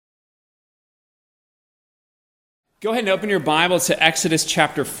Go ahead and open your Bible to Exodus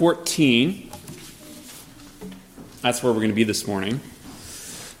chapter 14. That's where we're going to be this morning.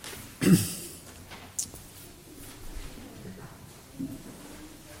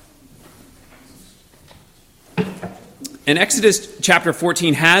 And Exodus chapter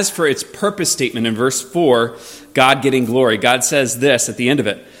 14 has for its purpose statement in verse 4, God getting glory. God says this at the end of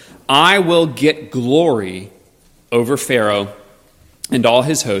it, I will get glory over Pharaoh and all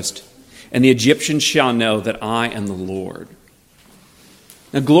his host, and the Egyptians shall know that I am the Lord.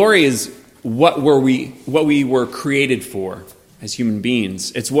 Now, glory is what we were created for as human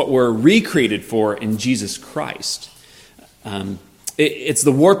beings. It's what we're recreated for in Jesus Christ. It's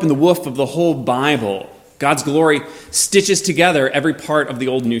the warp and the woof of the whole Bible. God's glory stitches together every part of the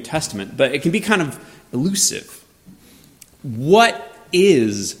Old and New Testament, but it can be kind of elusive. What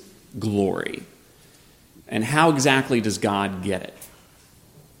is glory? And how exactly does God get it?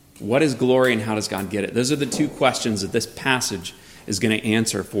 What is glory and how does God get it? Those are the two questions that this passage is going to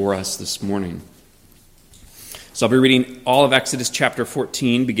answer for us this morning. So I'll be reading all of Exodus chapter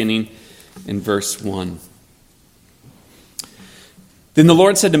 14, beginning in verse 1. Then the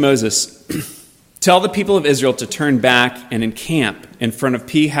Lord said to Moses, tell the people of Israel to turn back and encamp in front of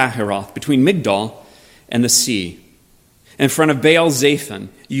Pi-hahiroth, between Migdol and the sea. In front of Baal-Zephon,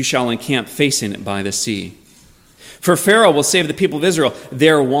 you shall encamp facing it by the sea. For Pharaoh will say to the people of Israel, they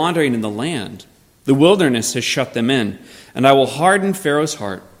are wandering in the land. The wilderness has shut them in, and I will harden Pharaoh's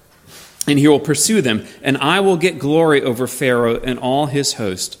heart, and he will pursue them, and I will get glory over Pharaoh and all his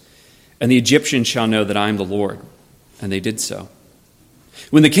host, and the Egyptians shall know that I am the Lord. And they did so.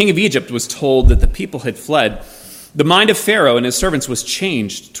 When the king of Egypt was told that the people had fled, the mind of Pharaoh and his servants was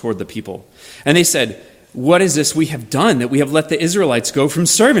changed toward the people. And they said, what is this we have done, that we have let the Israelites go from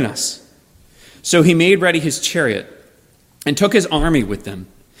serving us? So he made ready his chariot and took his army with them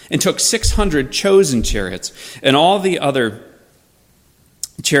and took 600 chosen chariots and all the other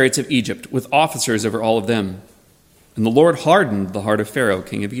chariots of Egypt with officers over all of them. And the Lord hardened the heart of Pharaoh,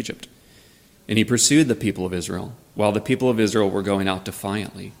 king of Egypt. And he pursued the people of Israel while the people of Israel were going out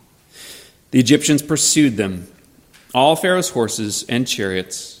defiantly. The Egyptians pursued them, all Pharaoh's horses and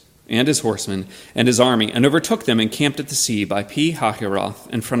chariots and his horsemen and his army, and overtook them and camped at the sea by Pi-hahiroth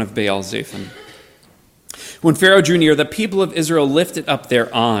in front of Baal-Zephon. When Pharaoh drew near, the people of Israel lifted up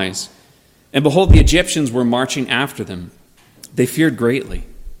their eyes, and behold, the Egyptians were marching after them. They feared greatly.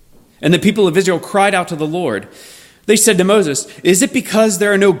 And the people of Israel cried out to the Lord. They said to Moses, is it because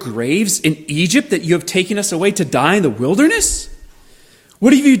there are no graves in Egypt that you have taken us away to die in the wilderness?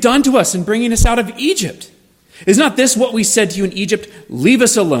 What have you done to us in bringing us out of Egypt? Is not this what we said to you in Egypt? Leave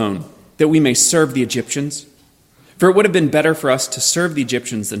us alone, that we may serve the Egyptians. For it would have been better for us to serve the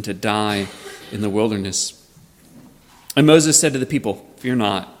Egyptians than to die in the wilderness. And Moses said to the people, fear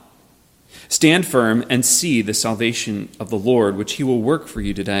not. Stand firm and see the salvation of the Lord, which he will work for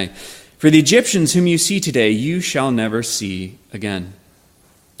you today. For the Egyptians whom you see today, you shall never see again.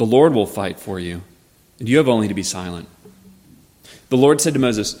 The Lord will fight for you, and you have only to be silent. The Lord said to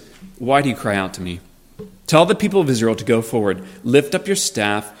Moses, why do you cry out to me? Tell the people of Israel to go forward. Lift up your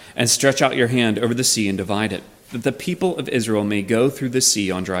staff and stretch out your hand over the sea and divide it, that the people of Israel may go through the sea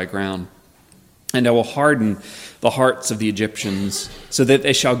on dry ground. And I will harden the hearts of the Egyptians, so that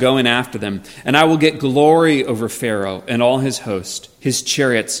they shall go in after them. And I will get glory over Pharaoh and all his host, his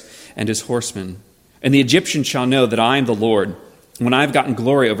chariots and his horsemen. And the Egyptians shall know that I am the Lord, when I have gotten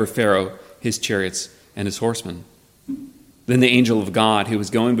glory over Pharaoh, his chariots, and his horsemen. Then the angel of God, who was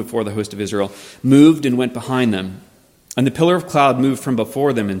going before the host of Israel, moved and went behind them. And the pillar of cloud moved from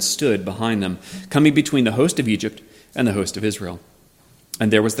before them and stood behind them, coming between the host of Egypt and the host of Israel.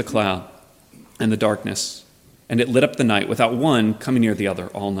 And there was the cloud and the darkness, and it lit up the night, without one coming near the other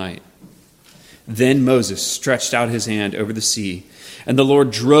all night. Then Moses stretched out his hand over the sea, and the Lord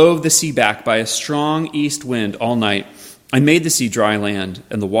drove the sea back by a strong east wind all night, and made the sea dry land,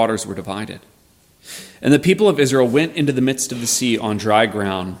 and the waters were divided. And the people of Israel went into the midst of the sea on dry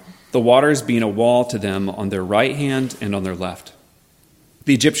ground, the waters being a wall to them on their right hand and on their left.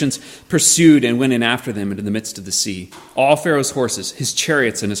 The Egyptians pursued and went in after them into the midst of the sea, all Pharaoh's horses, his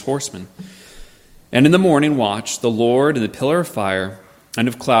chariots, and his horsemen. And in the morning watch, the Lord in the pillar of fire and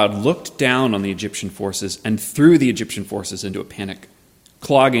of cloud looked down on the Egyptian forces and threw the Egyptian forces into a panic,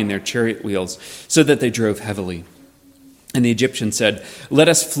 clogging their chariot wheels so that they drove heavily. And the Egyptians said, let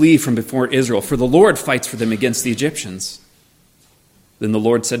us flee from before Israel, for the Lord fights for them against the Egyptians. Then the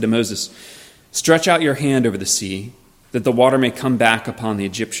Lord said to Moses, stretch out your hand over the sea, that the water may come back upon the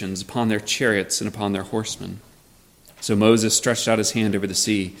Egyptians, upon their chariots, and upon their horsemen. So Moses stretched out his hand over the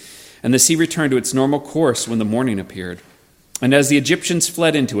sea, and the sea returned to its normal course when the morning appeared. And as the Egyptians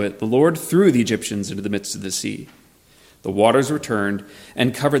fled into it, the Lord threw the Egyptians into the midst of the sea, The waters returned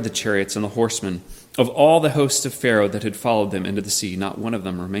and covered the chariots and the horsemen. Of all the hosts of Pharaoh that had followed them into the sea, not one of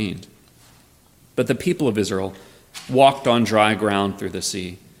them remained. But the people of Israel walked on dry ground through the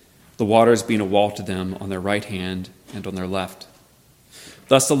sea, the waters being a wall to them on their right hand and on their left.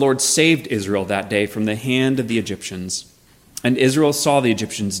 Thus the Lord saved Israel that day from the hand of the Egyptians. And Israel saw the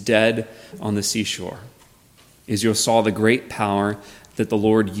Egyptians dead on the seashore. Israel saw the great power that the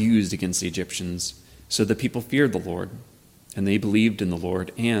Lord used against the Egyptians. So the people feared the Lord, and they believed in the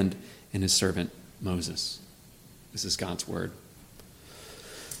Lord and in his servant Moses. This is God's word.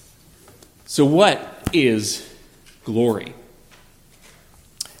 So what is glory?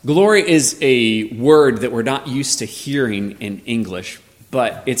 Glory is a word that we're not used to hearing in English,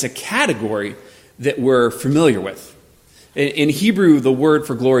 but it's a category that we're familiar with. In Hebrew, the word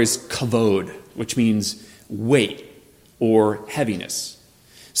for glory is kavod, which means weight or heaviness.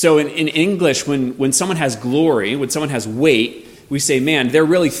 So in English, when someone has glory, when someone has weight, we say, man, they're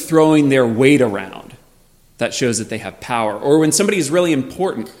really throwing their weight around. That shows that they have power. Or when somebody is really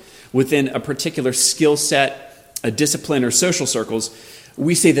important within a particular skill set, a discipline, or social circles,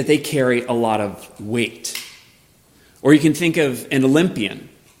 we say that they carry a lot of weight. Or you can think of an Olympian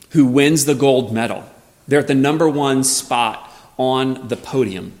who wins the gold medal. They're at the number one spot on the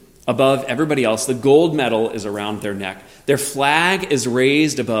podium above everybody else. The gold medal is around their neck. Their flag is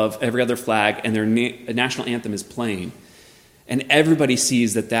raised above every other flag, and their national anthem is playing. And everybody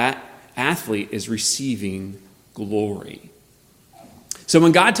sees that that athlete is receiving glory. So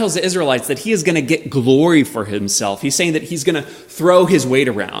when God tells the Israelites that he is going to get glory for himself, he's saying that he's going to throw his weight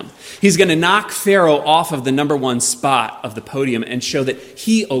around. He's going to knock Pharaoh off of the number one spot of the podium and show that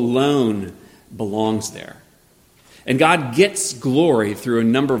he alone belongs there. And God gets glory through a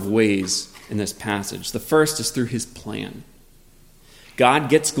number of ways in this passage. The first is through his plan. God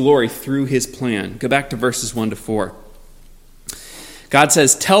gets glory through his plan. Go back to verses 1 to 4. God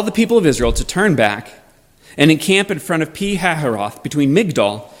says, "Tell the people of Israel to turn back and encamp in front of Pi-hahiroth between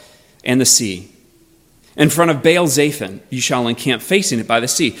Migdol and the sea. In front of Baal-Zephon you shall encamp facing it by the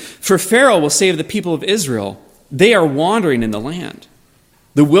sea. For Pharaoh will say of the people of Israel, they are wandering in the land.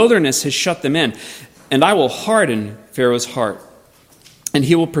 The wilderness has shut them in, and I will harden Pharaoh's heart, and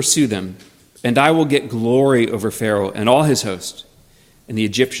he will pursue them. And I will get glory over Pharaoh and all his host, and the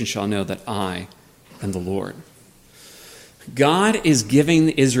Egyptians shall know that I am the Lord." God is giving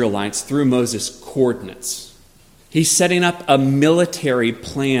the Israelites, through Moses, coordinates. He's setting up a military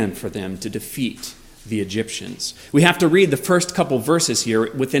plan for them to defeat the Egyptians. We have to read the first couple verses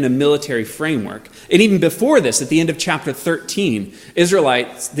here within a military framework. And even before this, at the end of chapter 13,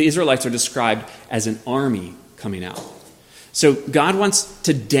 the Israelites are described as an army coming out. So God wants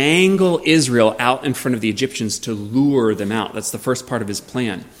to dangle Israel out in front of the Egyptians to lure them out. That's the first part of his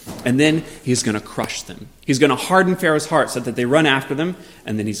plan. And then he's going to crush them. He's going to harden Pharaoh's heart so that they run after them,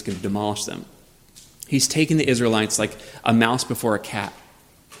 and then he's going to demolish them. He's taking the Israelites like a mouse before a cat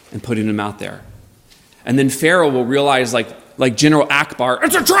and putting them out there. And then Pharaoh will realize, like General Akbar,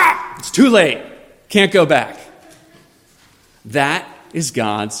 it's a trap! It's too late. Can't go back. That is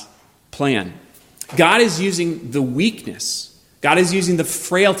God's plan. God is using the weakness. God is using the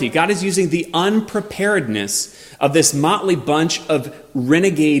frailty. God is using the unpreparedness of this motley bunch of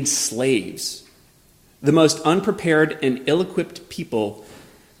renegade slaves, the most unprepared and ill-equipped people,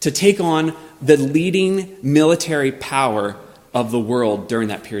 to take on the leading military power of the world during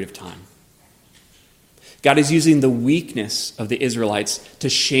that period of time. God is using the weakness of the Israelites to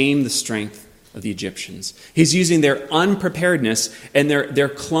shame the strength of the Egyptians. He's using their unpreparedness and their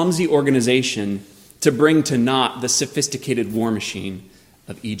clumsy organization to bring to naught the sophisticated war machine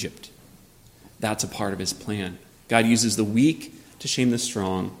of Egypt. That's a part of his plan. God uses the weak to shame the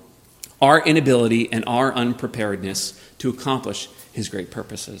strong, our inability and our unpreparedness to accomplish his great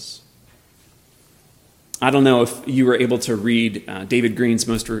purposes. I don't know if you were able to read David Green's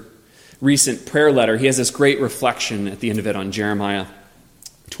most recent prayer letter. He has this great reflection at the end of it on Jeremiah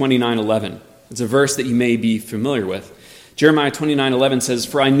 29:11. It's a verse that you may be familiar with. Jeremiah 29:11 says,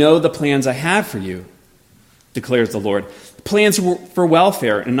 "For I know the plans I have for you, declares the Lord, plans for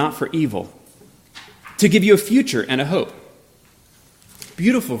welfare and not for evil, to give you a future and a hope."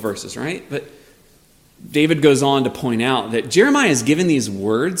 Beautiful verses, right? But David goes on to point out that Jeremiah is given these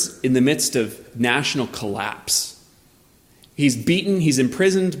words in the midst of national collapse. He's beaten, he's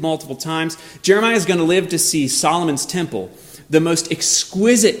imprisoned multiple times. Jeremiah is going to live to see Solomon's temple, the most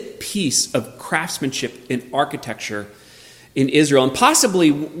exquisite piece of craftsmanship in architecture in Israel, and possibly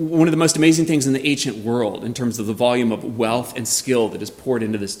one of the most amazing things in the ancient world in terms of the volume of wealth and skill that is poured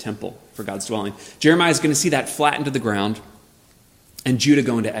into this temple for God's dwelling. Jeremiah is going to see that flattened to the ground and Judah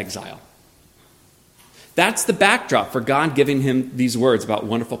go into exile. That's the backdrop for God giving him these words about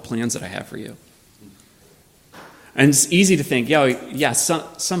wonderful plans that I have for you. And it's easy to think, yeah,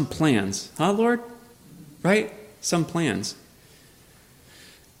 some plans. Huh, Lord? Right? Some plans.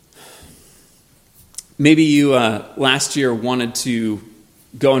 Maybe you last year wanted to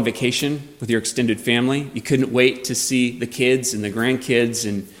go on vacation with your extended family. You couldn't wait to see the kids and the grandkids,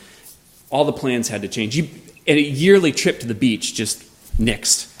 and all the plans had to change. And a yearly trip to the beach just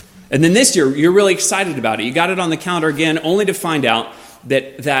nixed. And then this year, you're really excited about it. You got it on the calendar again, only to find out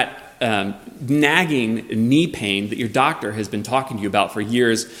that nagging knee pain that your doctor has been talking to you about for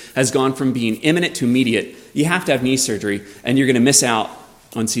years has gone from being imminent to immediate. You have to have knee surgery, and you're going to miss out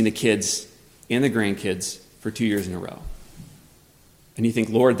on seeing the kids and the grandkids for 2 years in a row. And you think,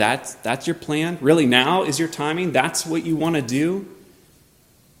 Lord, that's your plan? Really, now is your timing? That's what you want to do?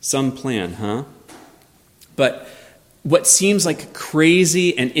 Some plan, huh? But what seems like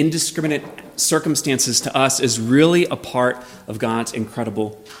crazy and indiscriminate circumstances to us is really a part of God's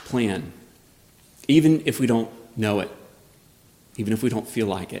incredible plan, even if we don't know it, even if we don't feel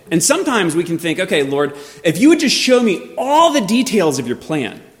like it. And sometimes we can think, okay, Lord, if you would just show me all the details of your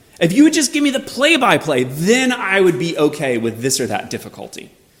plan, if you would just give me the play-by-play, then I would be okay with this or that difficulty.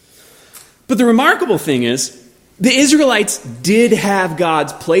 But the remarkable thing is, the Israelites did have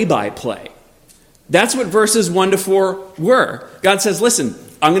God's play-by-play. That's what verses 1 to 4 were. God says, listen,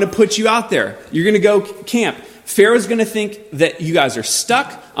 I'm going to put you out there. You're going to go camp. Pharaoh's going to think that you guys are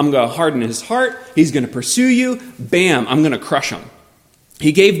stuck. I'm going to harden his heart. He's going to pursue you. Bam, I'm going to crush him.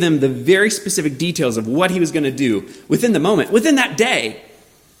 He gave them the very specific details of what he was going to do within the moment, within that day.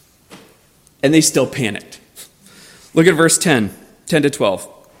 And they still panicked. Look at verse 10 to 12.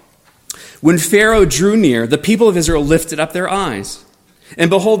 When Pharaoh drew near, the people of Israel lifted up their eyes. And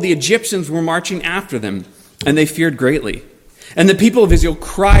behold, the Egyptians were marching after them, and they feared greatly. And the people of Israel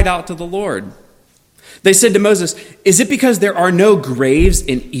cried out to the Lord. They said to Moses, "Is it because there are no graves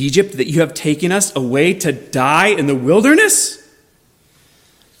in Egypt that you have taken us away to die in the wilderness?"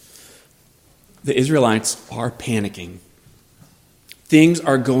 The Israelites are panicking. Things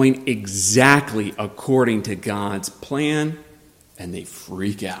are going exactly according to God's plan, and they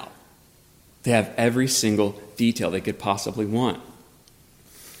freak out. They have every single detail they could possibly want.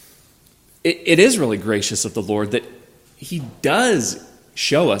 It is really gracious of the Lord that he does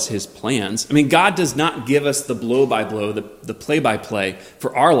show us his plans. I mean, God does not give us the blow-by-blow, the play-by-play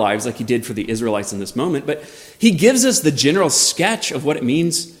for our lives like he did for the Israelites in this moment, but he gives us the general sketch of what it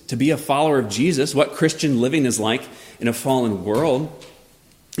means to be a follower of Jesus, what Christian living is like in a fallen world.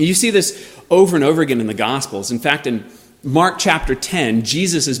 You see this over and over again in the Gospels. In fact, in Mark chapter 10,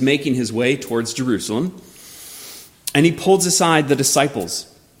 Jesus is making his way towards Jerusalem, and he pulls aside the disciples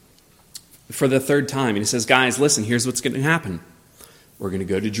for the third time. And he says, guys, listen, here's what's going to happen. We're going to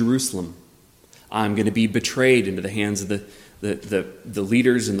go to Jerusalem. I'm going to be betrayed into the hands of the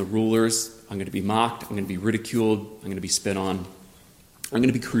leaders and the rulers. I'm going to be mocked. I'm going to be ridiculed. I'm going to be spit on. I'm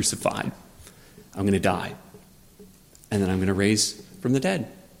going to be crucified. I'm going to die. And then I'm going to raise from the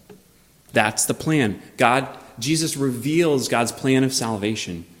dead. That's the plan. Jesus reveals God's plan of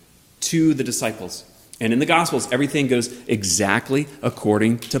salvation to the disciples. And in the Gospels, everything goes exactly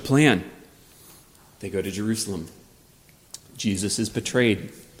according to plan. They go to Jerusalem. Jesus is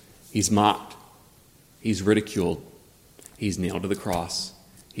betrayed. He's mocked. He's ridiculed. He's nailed to the cross.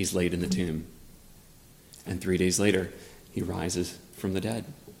 He's laid in the tomb. And 3 days later, he rises from the dead.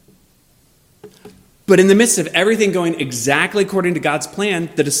 But in the midst of everything going exactly according to God's plan,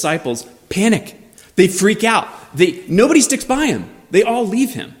 the disciples panic. They freak out. Nobody sticks by him. They all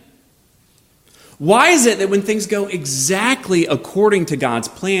leave him. Why is it that when things go exactly according to God's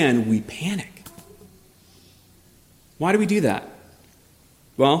plan, we panic? Why do we do that?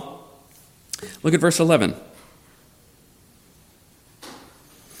 Well, look at verse 11.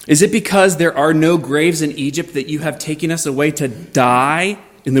 Is it because there are no graves in Egypt that you have taken us away to die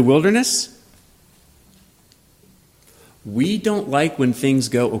in the wilderness? We don't like when things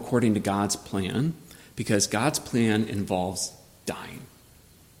go according to God's plan because God's plan involves dying.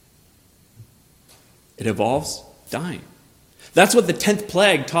 It involves dying. That's what the 10th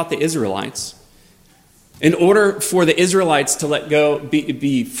plague taught the Israelites. In order for the Israelites to let go,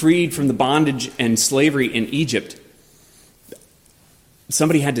 be freed from the bondage and slavery in Egypt,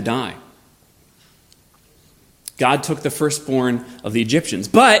 somebody had to die. God took the firstborn of the Egyptians,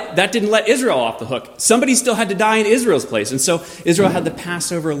 but that didn't let Israel off the hook. Somebody still had to die in Israel's place, and so Israel had the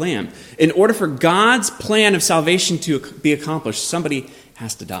Passover lamb. In order for God's plan of salvation to be accomplished, somebody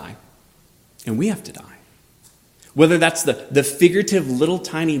has to die, and we have to die. Whether that's the figurative little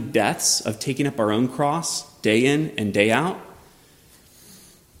tiny deaths of taking up our own cross day in and day out,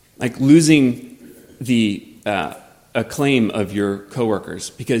 like losing the acclaim of your coworkers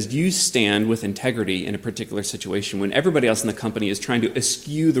because you stand with integrity in a particular situation when everybody else in the company is trying to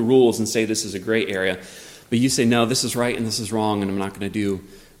eschew the rules and say this is a gray area, but you say, no, this is right and this is wrong, and I'm not going to do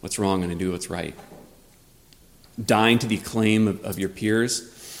what's wrong, I'm going to do what's right. Dying to the acclaim of your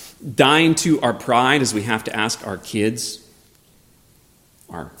peers, dying to our pride as we have to ask our kids,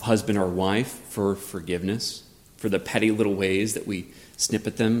 our husband or wife for forgiveness, for the petty little ways that we snip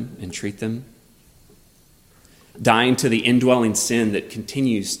at them and treat them. Dying to the indwelling sin that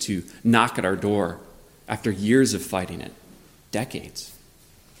continues to knock at our door after years of fighting it, decades.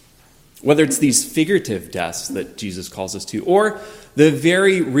 Whether it's these figurative deaths that Jesus calls us to, or the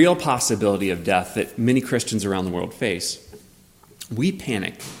very real possibility of death that many Christians around the world face, we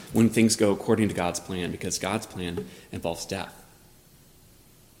panic when things go according to God's plan because God's plan involves death,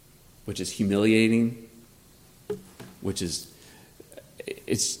 which is humiliating,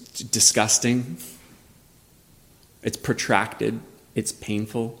 it's disgusting, it's protracted, it's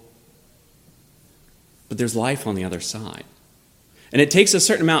painful, but there's life on the other side. And it takes a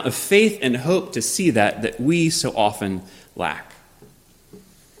certain amount of faith and hope to see that we so often lack.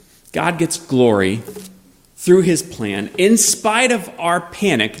 God gets glory through his plan in spite of our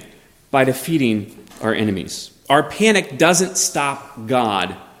panic by defeating our enemies. Our panic doesn't stop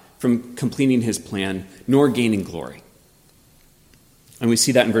God from completing his plan nor gaining glory. And we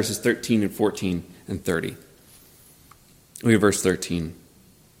see that in verses 13 and 14 and 30. Look at verse 13.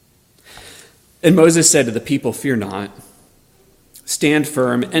 And Moses said to the people, "Fear not. Stand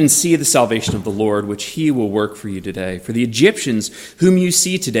firm and see the salvation of the Lord, which he will work for you today. For the Egyptians whom you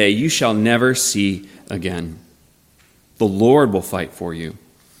see today, you shall never see again. The Lord will fight for you,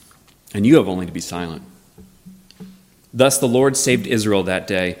 and you have only to be silent." Thus the Lord saved Israel that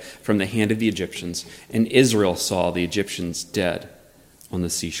day from the hand of the Egyptians, and Israel saw the Egyptians dead on the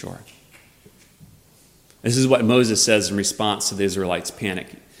seashore. This is what Moses says in response to the Israelites' panic.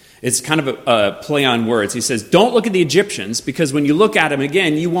 It's kind of a play on words. He says, don't look at the Egyptians, because when you look at them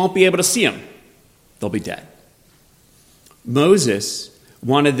again, you won't be able to see them. They'll be dead. Moses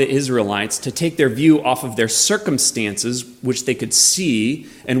wanted the Israelites to take their view off of their circumstances, which they could see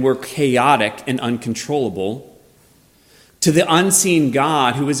and were chaotic and uncontrollable, to the unseen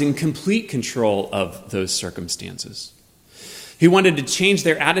God who was in complete control of those circumstances. He wanted to change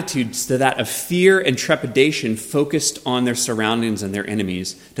their attitudes to that of fear and trepidation focused on their surroundings and their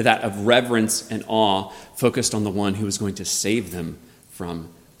enemies, to that of reverence and awe focused on the one who was going to save them from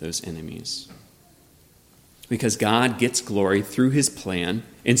those enemies. Because God gets glory through his plan,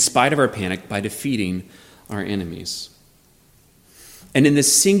 in spite of our panic, by defeating our enemies. And in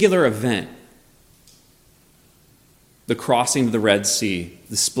this singular event, the crossing of the Red Sea,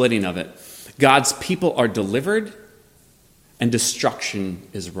 the splitting of it, God's people are delivered and destruction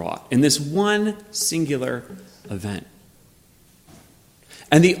is wrought in this one singular event.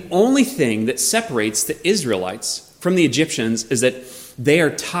 And the only thing that separates the Israelites from the Egyptians is that they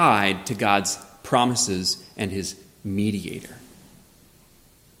are tied to God's promises and his mediator.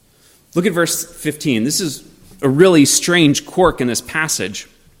 Look at verse 15. This is a really strange quirk in this passage.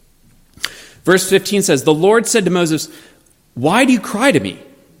 Verse 15 says, "The Lord said to Moses, 'Why do you cry to me?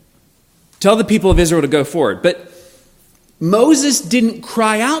 Tell the people of Israel to go forward.'" But Moses didn't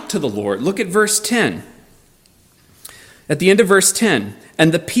cry out to the Lord. Look at verse 10. At the end of verse 10,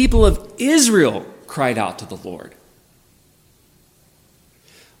 "And the people of Israel cried out to the Lord."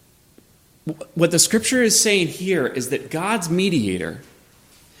 What the scripture is saying here is that God's mediator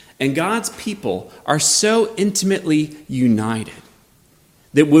and God's people are so intimately united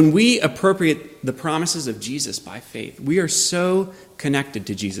that when we appropriate the promises of Jesus by faith, we are so connected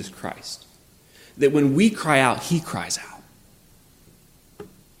to Jesus Christ that when we cry out, he cries out.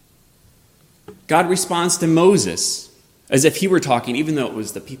 God responds to Moses as if he were talking, even though it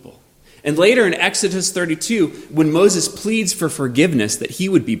was the people. And later in Exodus 32, when Moses pleads for forgiveness that he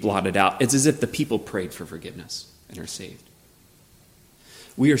would be blotted out, it's as if the people prayed for forgiveness and are saved.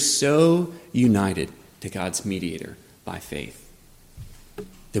 We are so united to God's mediator by faith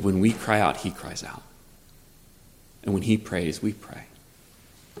that when we cry out, he cries out. And when he prays, we pray.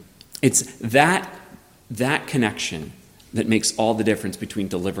 It's that connection that makes all the difference between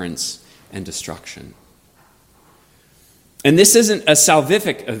deliverance and destruction. And this isn't a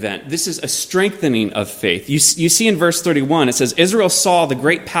salvific event. This is a strengthening of faith. You see in verse 31, it says, "Israel saw the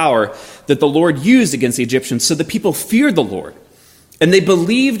great power that the Lord used against the Egyptians, so the people feared the Lord. And they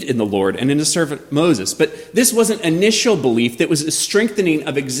believed in the Lord and in his servant Moses." But this wasn't initial belief. That was a strengthening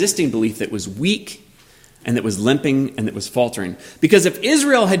of existing belief that was weak and that was limping and that was faltering. Because if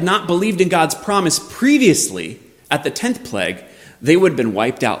Israel had not believed in God's promise previously at the 10th plague, they would have been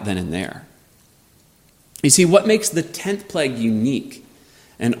wiped out then and there. You see, what makes the 10th plague unique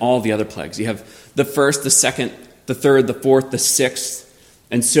and all the other plagues? You have the first, the second, the third, the fourth, the sixth,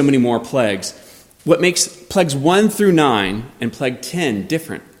 and so many more plagues. What makes plagues 1 through 9 and plague 10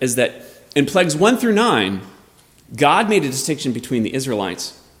 different is that in plagues 1 through 9, God made a distinction between the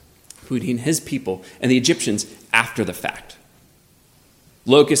Israelites, between his people, and the Egyptians after the fact.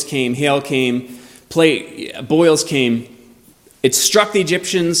 Locusts came, hail came, boils came. It struck the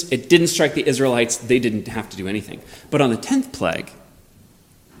Egyptians. It didn't strike the Israelites. They didn't have to do anything. But on the 10th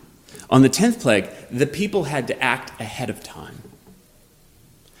plague, the people had to act ahead of time.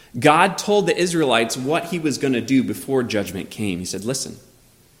 God told the Israelites what he was going to do before judgment came. He said, listen,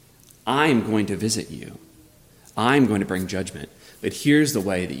 I'm going to visit you. I'm going to bring judgment. But here's the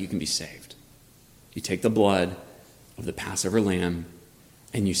way that you can be saved. You take the blood of the Passover lamb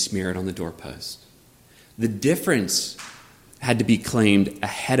and you smear it on the doorpost. The difference had to be claimed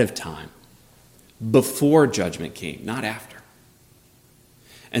ahead of time, before judgment came, not after.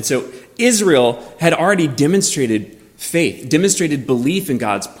 And so Israel had already demonstrated faith, demonstrated belief in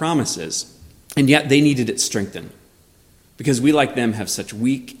God's promises, and yet they needed it strengthened because we, like them, have such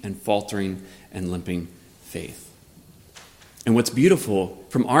weak and faltering and limping faith. And what's beautiful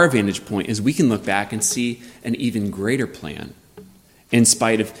from our vantage point is we can look back and see an even greater plan in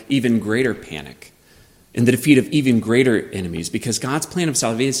spite of even greater panic, in the defeat of even greater enemies, because God's plan of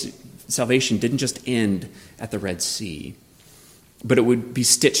salvation didn't just end at the Red Sea, but it would be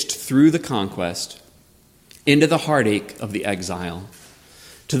stitched through the conquest, into the heartache of the exile,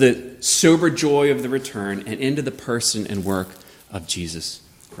 to the sober joy of the return, and into the person and work of Jesus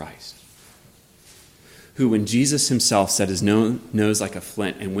Christ, who, when Jesus himself set his nose like a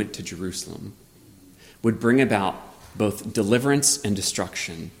flint and went to Jerusalem, would bring about both deliverance and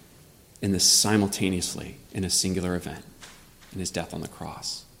destruction in this simultaneously in a singular event, in his death on the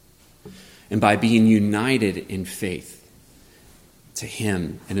cross. And by being united in faith to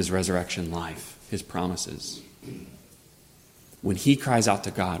him and his resurrection life, his promises, when he cries out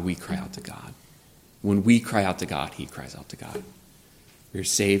to God, we cry out to God. When we cry out to God, he cries out to God. We are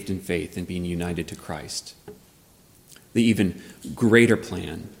saved in faith and being united to Christ. The even greater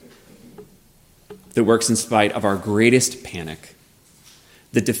plan that works in spite of our greatest panic,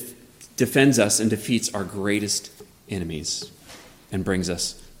 that defends us and defeats our greatest enemies and brings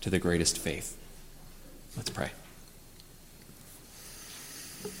us to the greatest faith. Let's pray.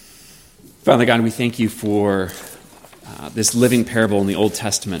 Father God, we thank you for this living parable in the Old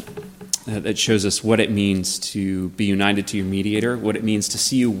Testament that shows us what it means to be united to your mediator, what it means to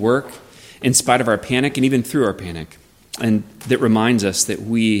see you work in spite of our panic and even through our panic. And that reminds us that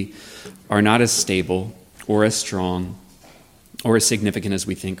we are not as stable or as strong or as significant as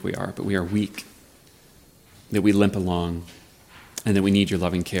we think we are, but we are weak, that we limp along, and that we need your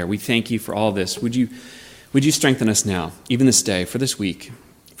loving care. We thank you for all this. Would you strengthen us now, even this day, for this week,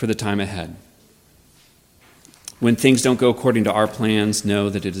 for the time ahead? When things don't go according to our plans, know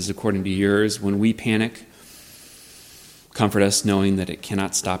that it is according to yours. When we panic, comfort us knowing that it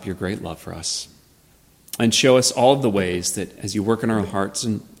cannot stop your great love for us. And show us all of the ways that as you work in our hearts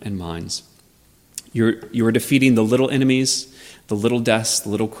and minds, you are defeating the little enemies, the little deaths, the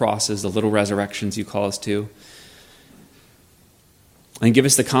little crosses, the little resurrections you call us to. And give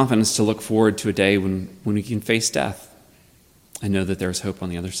us the confidence to look forward to a day when we can face death and know that there is hope on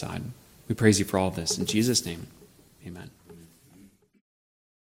the other side. We praise you for all of this. In Jesus' name, amen.